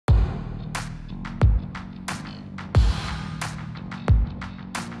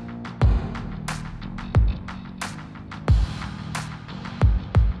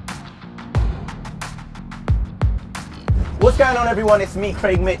going on, everyone? It's me,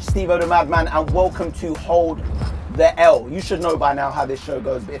 Craig, Mitch, Stevo the Madman, and welcome to Hold the L. You should know by now how this show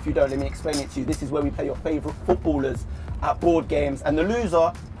goes, but if you don't, let me explain it to you. This is where we play your favourite footballers at board games, and the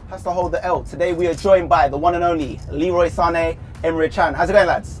loser has to hold the L. Today we are joined by the one and only Leroy Sané, Emre Chan. How's it going,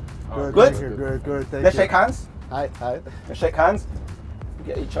 lads? Good? Good? Thank you, good, thank Let's you. shake hands. Hi. Let's shake hands.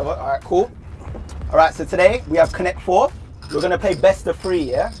 Get each other. All right, cool. All right, so today we have Connect 4. We're going to play best of 3,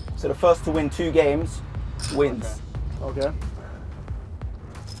 yeah? So the first to win 2 games wins. Okay.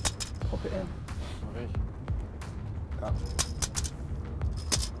 Pop it in.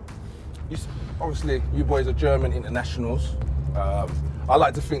 Obviously, you boys are German internationals. I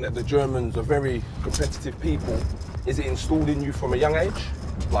like to think that the Germans are very competitive people. Is it installed in you from a young age?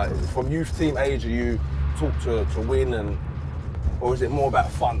 Like from youth team age, are you taught to win, or is it more about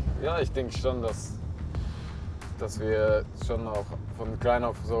fun? Ja, ich denke schon, dass wir schon auch von klein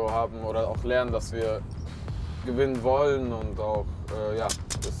auf so haben oder auch lernen, dass wir gewinnen wollen und auch ja,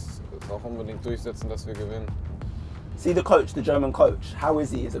 das auch unbedingt durchsetzen, dass wir gewinnen. See the coach, the German coach. How is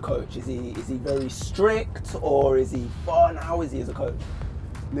he as a coach? Is he very strict or is he fun? How is he as a coach?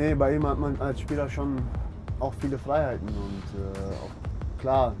 Nee, bei ihm hat man als Spieler schon auch viele Freiheiten und auch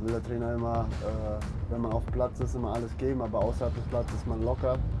klar will der Trainer immer, wenn man auf dem Platz ist, immer alles geben, aber außerhalb des Platzes ist man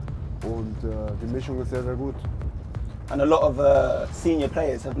locker und die Mischung ist sehr, sehr gut. And a lot of senior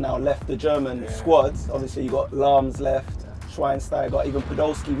players have now left the German squads. Obviously, you got Lahms left, Schweinsteiger, even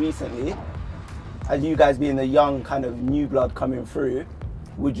Podolski recently. And you guys being the young kind of new blood coming through,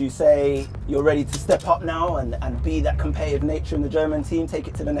 would you say you're ready to step up now and be that competitive nature in the German team, take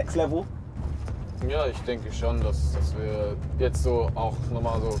it to the next level? Ja, ich denke schon, dass wir jetzt so auch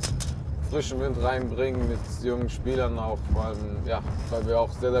nochmal so frischen Wind reinbringen mit jungen Spielern auch, vor allem, ja, weil wir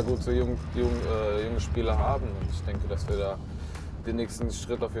auch sehr, sehr gute junge Spieler haben und ich denke, dass wir da den nächsten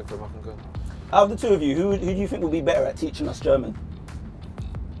Schritt auf jeden Fall machen können. Out of the two of you, who do you think will be better at teaching us German?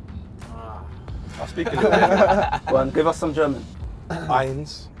 I'll speak a little bit. Go on, give us some German.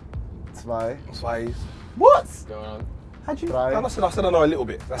 Eins, Zwei. What? Go on. How'd you? Drei. I said I know a little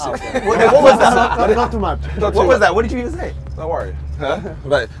bit. That's it. What was that? Not too much. Not What too was much. that? What did you even say? Don't worry. Huh?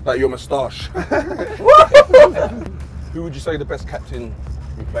 Like your moustache. Who would you say the best captain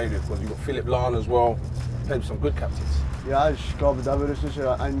you played with? Because you've got Philipp Lahm as well. You played with some good captains. Ja, ich glaube, da würde ich nicht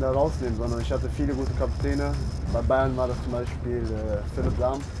einen da rausnehmen, sondern ich hatte viele gute Kapitäne. Bei Bayern war das zum Beispiel Philipp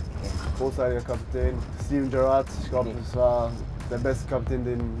Lahm, großartiger Kapitän. Steven Gerrard, ich glaube, das war der beste Kapitän,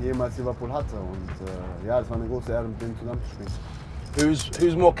 den jemals Liverpool hatte. Und ja, es war eine große Ehre, mit dem zusammenzuspielen.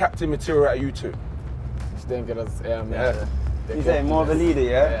 Who's more captain material out of you two? Ich denke, das ist eher mehr der You say more of a leader,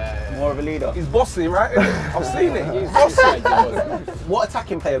 yeah? Yeah. More of a leader. He's bossy, right? I've seen it. He's like the boss. What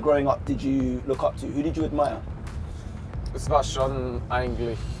attacking player growing up did you look up to? Who did you admire? Es war schon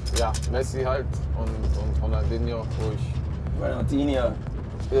eigentlich, ja, Messi halt und Ronaldinho, wo ich Ronaldinho.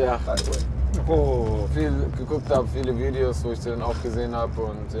 ja, By the way. Oh. viel geguckt habe, viele Videos, wo ich den auch gesehen habe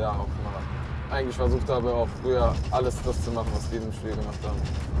und ja, auch mal eigentlich versucht habe, auch früher alles das zu machen, was die im Spiel gemacht haben.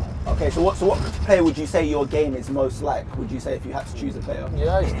 Okay, so what player would you say your game is most like? Would you say if you had to choose a player?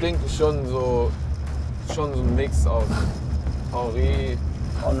 Ja, ich denke schon so ein Mix aus Henry,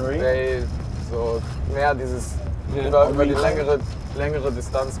 Bale, so mehr dieses über die längere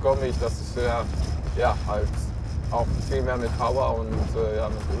Distanz komme ich, dass ich ja halt auch viel mehr mit Power und ja,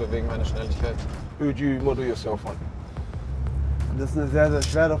 wegen meiner Schnelligkeit. Who would you model yourself on? Das ist eine sehr, sehr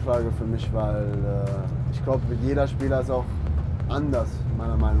schwere Frage für mich, weil ich glaube, jeder Spieler ist auch anders,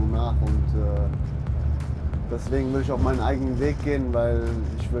 meiner Meinung nach. Und deswegen will ich auch meinen eigenen Weg gehen, weil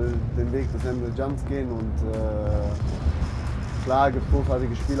ich will den Weg des Emre Cans gehen. Und klar gibt es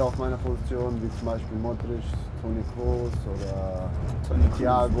großartige Spieler auf meiner Position, wie zum Beispiel Modric, Toni Kroos oder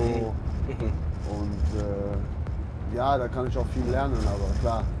Thiago. Und ja, da kann ich auch viel lernen, aber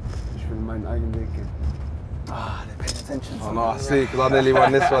klar, ich will meinen eigenen Weg gehen. Ah, they're paying attention. Oh no, I see, because I nearly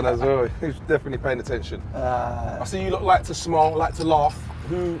won this one as well. He's definitely paying attention. I see you look like to smile, like to laugh.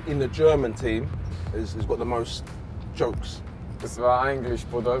 Who in the German team has got the most jokes? Das war eigentlich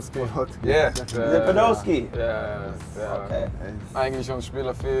Podolski. Yeah. Is it Podolski? Ja, Okay. eigentlich uns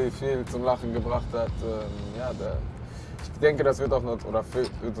Spieler viel zum Lachen gebracht hat. Ja, ich denke, das wird auch noch, oder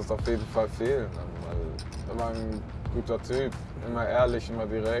wird uns auf jeden Fall fehlen. Weil er war ein guter Typ, immer ehrlich, immer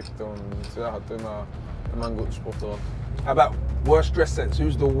direkt und ja, hat immer einen guten Spruch drauf. How about worst dress sense?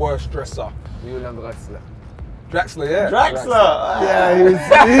 Who's the worst dresser? Julian Draxler. Draxler, yeah. Draxler! Yeah,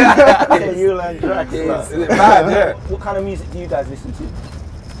 Yeah, Julian Draxler. Is it bad? Yeah. What kind of music do you guys listen to?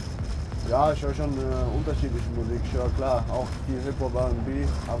 ja, ich höre schon unterschiedliche Musik. Ich höre klar auch viel Hip-Hop, R&B,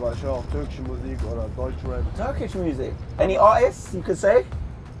 aber ich höre auch türkische Musik oder Deutschrap. Turkish music. Any artists you could say?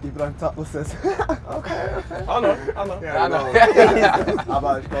 Ibrahim Tatmuses. Okay. I know. Ja, genau.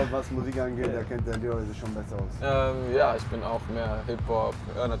 Aber ich glaube, was Musik angeht, da kennt der Leroy sich schon besser aus. Ja, ich bin auch mehr Hip-Hop,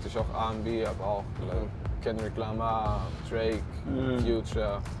 natürlich auch R&B, aber auch Kendrick Lamar, Drake,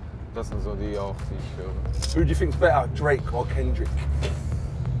 Future. Das sind so die auch, die ich höre. Who do you think's better, Drake or Kendrick?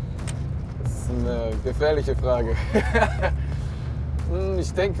 Das ist eine gefährliche Frage.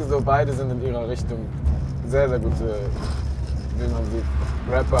 Ich denke, so beide sind in ihrer Richtung sehr, sehr gute, wie man sieht,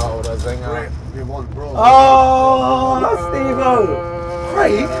 Rapper oder Sänger. We want, bro. Oh, Stevo!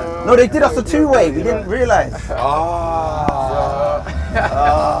 Craig? No, they did us a two-way. We didn't realise.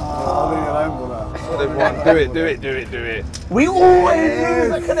 Do it. We always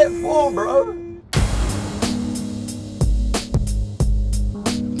lose at Cadet 4, bro.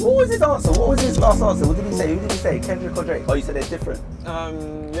 What was his answer? What was his last answer? What did he say? Who did he say? Kendrick or Drake? Oh, you said they're different.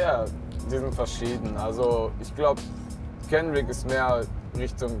 Ja, die sind verschieden. Also ich glaube, Kendrick ist mehr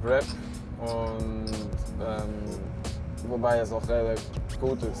Richtung Rap und wobei es auch sehr, sehr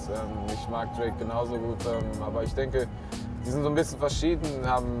gut ist. Ich mag Drake genauso gut, aber ich denke, die sind so ein bisschen verschieden,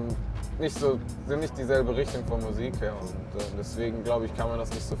 sind nicht dieselbe Richtung von Musik her und deswegen glaube ich, kann man das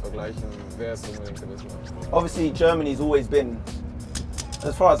nicht so vergleichen, wer ist unbedingt der Beste. Obviously, Germany's always been,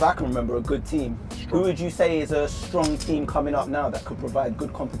 as far as I can remember, a good team. Who would you say is a strong team coming up now that could provide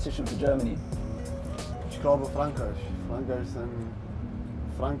good competition for Germany? Ich glaube Frankreich.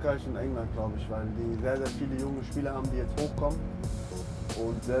 Frankreich und England, glaube ich, weil die sehr, sehr viele junge Spieler haben, die jetzt hochkommen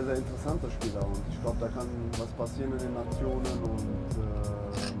und sehr, sehr interessante Spieler. Und ich glaube, da kann was passieren in den Nationen und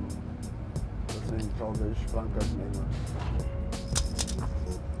deswegen glaube ich Frankreich und England.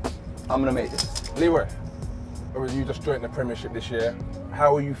 I'm gonna make this. Leroy, you just joined the Premiership this year.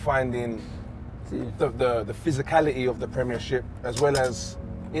 How are you finding the physicality of the Premiership as well as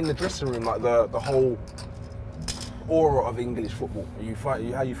in the dressing room, like the whole aura of English football? How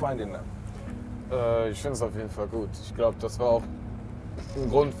are you finding that? Ich finde es auf jeden Fall gut. Ich glaube, das war auch ein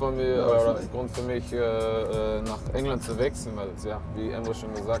Grund für mich, nach England zu wechseln, weil es, ja, wie Emre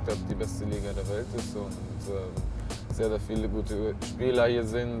schon gesagt hat, die beste Liga der Welt ist und sehr, sehr viele gute Spieler hier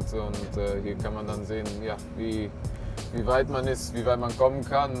sind und hier kann man dann sehen, ja, wie weit man ist, wie weit man kommen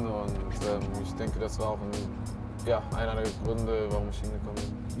kann und ich denke, das war auch einer der Gründe, warum ich hingekommen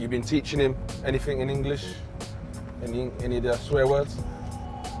bin. You've been teaching him anything in English? Any of the swear words?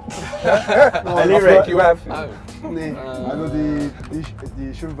 No, Leroy, you have? Nee, also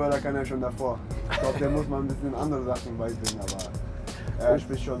die Schimpfwörter kann er schon davor. Ich glaube, der muss mal ein bisschen andere Sachen beibringen, aber er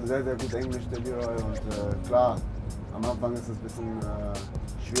spricht schon sehr, sehr gut Englisch, der Leroy. Und klar, am Anfang ist es ein bisschen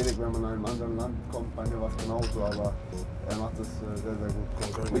schwierig, wenn man in einem anderen Land kommt. Bei mir war es genauso, aber er macht es sehr, sehr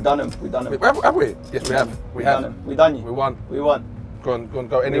gut. We done him. Have we? Yes, we have. We have. We done you. We won. We won. Go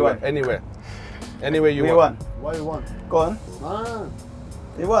anywhere. Anywhere you We want. won. Why you won? Go on. Ah,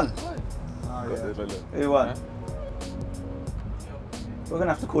 We won. yeah. We won. We're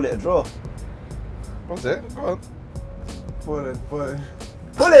gonna have to call it a draw. What's it? Go on. Pull it. Pull it!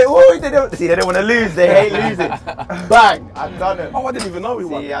 Oh, they don't want to lose. They hate losing. Bang! I've done it. Oh, I didn't even know we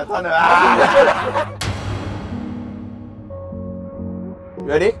won. See, I've done it.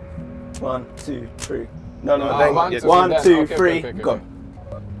 Ready? 1, 2, 3. No. then- one, yeah. two, 1, then. 2, Okay, 3, okay. go.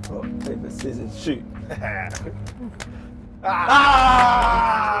 Rock, paper, scissors, shoot.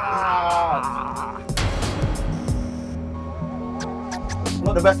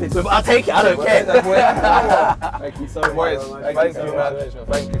 Not the best way to win, but I'll take it. I don't care. Thank you so much. Boys, thank you, man.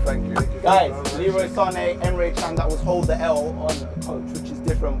 Thank you. Guys, Leroy Sané, Emre Can, that was hold the L on coach, which is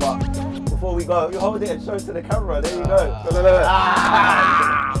different. But before we go, you hold it and show it to the camera. There you go.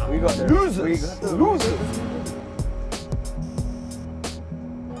 We got the Losers.